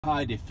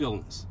hide their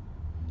feelings,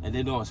 and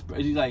they don't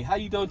express. He's like, "How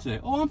you doing today?"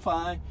 "Oh, I'm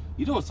fine."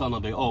 You don't tell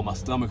them, "Oh, my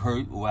stomach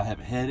hurt," or "I have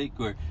a headache,"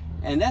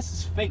 and that's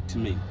just fake to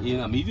me. You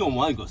know, I mean, you don't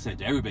want to go say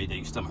to everybody that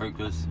your stomach hurt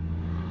because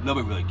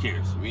nobody really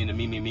cares. I mean, the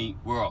me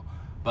world.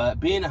 But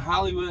being in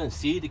Hollywood and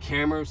seeing the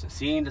cameras and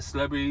seeing the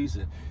celebrities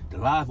and the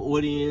live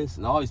audience,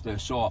 and I've always been a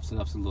show off since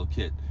I was a little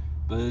kid.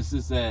 But it's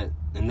just that,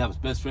 and I was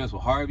best friends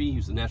with Harvey. He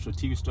was a national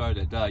TV star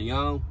that died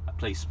young. I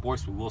played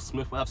sports with Will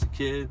Smith when I was a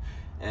kid,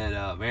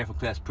 and ran for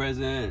class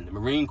president, and the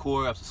Marine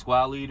Corps. I was a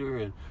squad leader,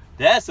 and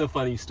that's a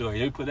funny story.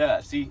 Let me put that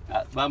out. See,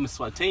 I'm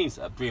spontaneous.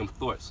 I bring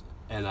thoughts,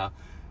 and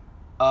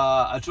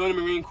I joined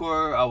the Marine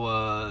Corps. I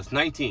was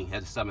 19.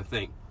 Had to stop and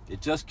think.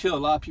 It just killed a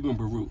lot of people in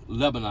Beirut,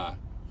 Lebanon,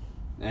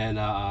 and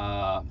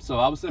so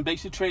I was in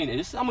basic training.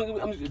 This I'm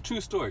a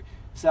true story.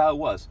 This is how it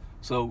was.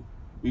 So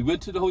we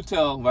went to the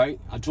hotel, right?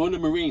 I joined the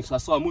Marines, so I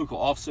saw a movie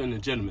called Officer and a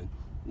Gentleman,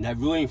 and that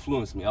really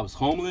influenced me. I was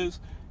homeless,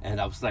 and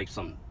I was like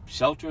some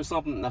shelter or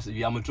something, and I said,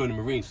 yeah, I'm gonna join the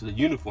Marines for the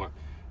uniform.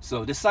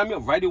 So they signed me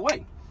up right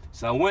away.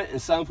 So I went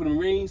and signed for the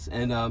Marines,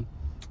 and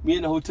me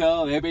in the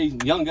hotel, everybody,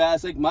 young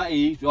guys like my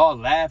age, we all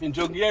laughing,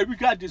 joking, yeah, we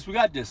got this, we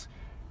got this.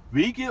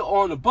 We get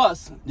on the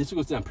bus, this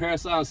was in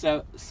Paris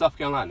Island, South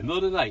Carolina, in the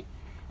middle of the night,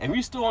 and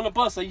we still on the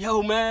bus like,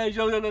 yo, man,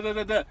 yo,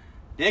 da.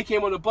 They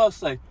came on the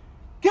bus like,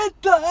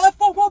 get the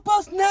F off my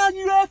bus now,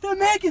 you African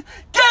Americans,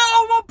 get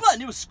off my bus.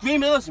 And they were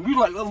screaming at us, and we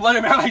were like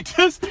running around like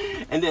this.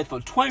 And then for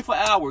 24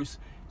 hours,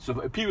 so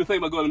people think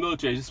about going to the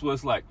military, this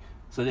was like,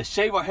 so they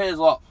shave our heads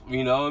off,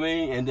 you know what I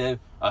mean? And then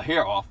our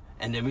hair off.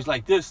 And then it was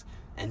like this.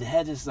 And they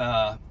had this,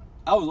 I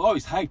was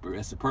always hyper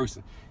as a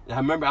person. And I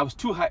remember I was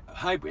too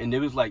hyper, and they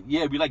was like,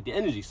 yeah, we like the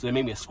energy. So they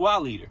made me a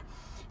squad leader.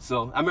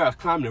 So I remember I was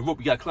climbing the rope.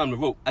 You got to climb the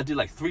rope. I did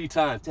like 3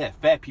 times. They had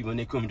fat people, and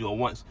they couldn't do it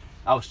once.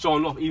 I was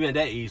showing off even at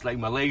that age, like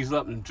my legs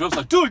up, and the drill's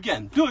like, do it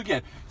again, do it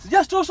again. I said,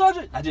 yes, drill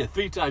sergeant. I did it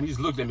 3 times. He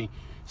just looked at me.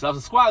 So I was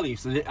a squad leader.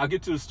 So I'll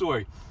get to the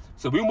story.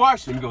 So we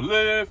marched, and we go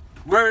left,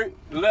 right,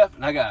 left,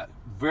 and I got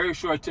very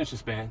short attention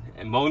span.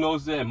 And Mo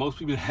knows that, and most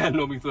people that have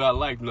known me throughout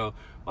life know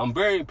I'm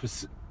very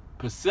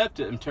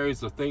perceptive in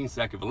terms of things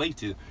that I can relate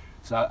to.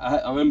 So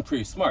I'm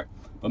pretty smart.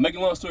 But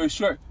making a long story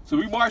short, so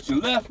we marched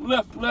left,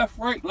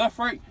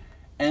 right,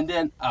 and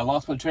then I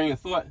lost my train of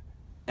thought,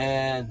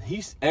 and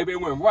everybody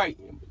went right.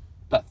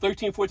 About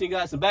 13, 14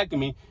 guys in the back of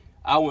me,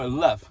 I went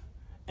left.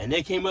 And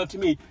they came up to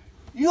me,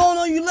 you don't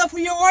know you left or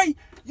you're right?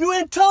 You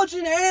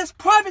intelligent ass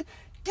private?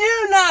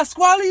 You're not a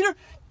squad leader.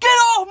 Get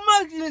off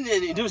my...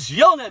 And they was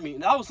yelling at me.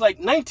 And I was like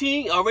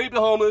 19, already been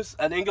homeless.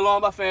 I didn't get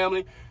along with my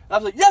family. I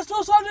was like, yes,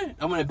 drill sergeant.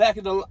 I went back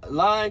in the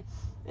line,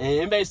 and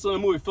everybody saw the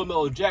movie Full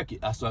Metal Jacket.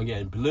 I started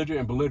getting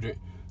belligerent.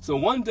 So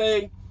one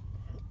day,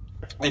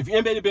 if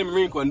anybody been in the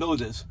Marine Corps knows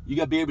this, you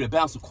got to be able to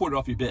bounce a quarter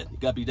off your bed. You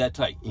got to be that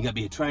tight. You got to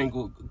be a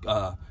triangle.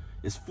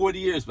 It's 40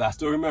 years, but I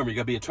still remember. You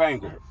got to be a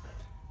triangle.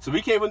 So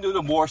we came and do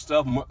the war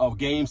stuff,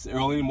 games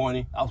early in the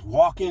morning. I was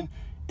walking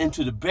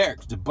into the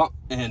barracks, the bunk,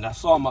 and I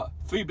saw my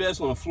 3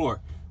 beds on the floor.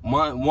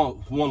 One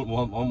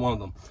of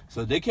them.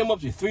 So they came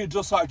up to 3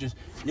 drill sergeants.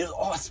 They was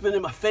all spitting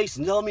in my face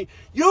and telling me,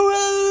 yeah.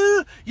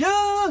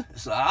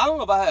 So I don't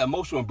know if I had an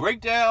emotional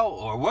breakdown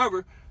or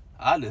whatever.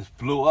 I just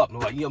blew up. I'm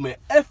like, yo, man,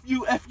 F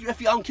you. I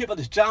don't care about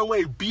this John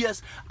Wayne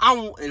BS.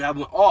 And I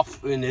went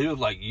off, and they was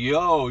like,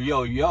 yo.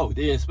 They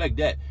didn't expect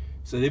that.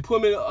 So they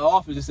put me in the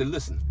office and said,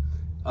 listen,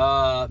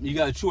 you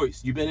got a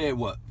choice. You've been there,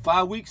 what,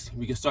 5 weeks?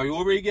 We can start you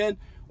over again?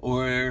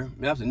 Or,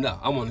 I said, no,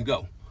 I want to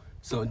go.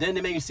 So then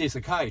they made me see a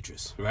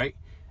psychiatrist, right?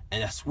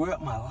 And I swear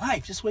up my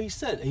life, just what he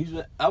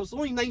said. I was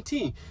only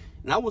 19,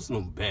 and I wasn't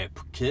no bad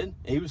kid.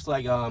 And he was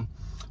like,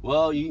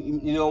 well,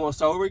 you don't want to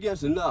start over again? I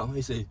said, no.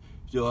 He said,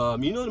 you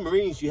know the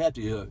Marines, you have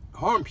to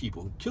harm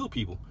people, kill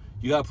people.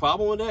 You got a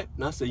problem with that?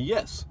 And I said,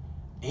 yes.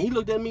 And he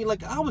looked at me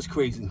like I was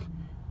crazy.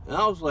 And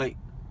I was like,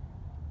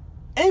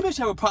 anybody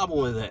should have a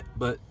problem with that.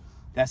 But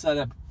that's how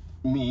that,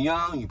 me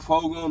young, you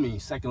program, me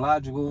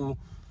psychological.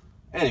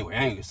 Anyway,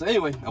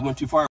 I went too far.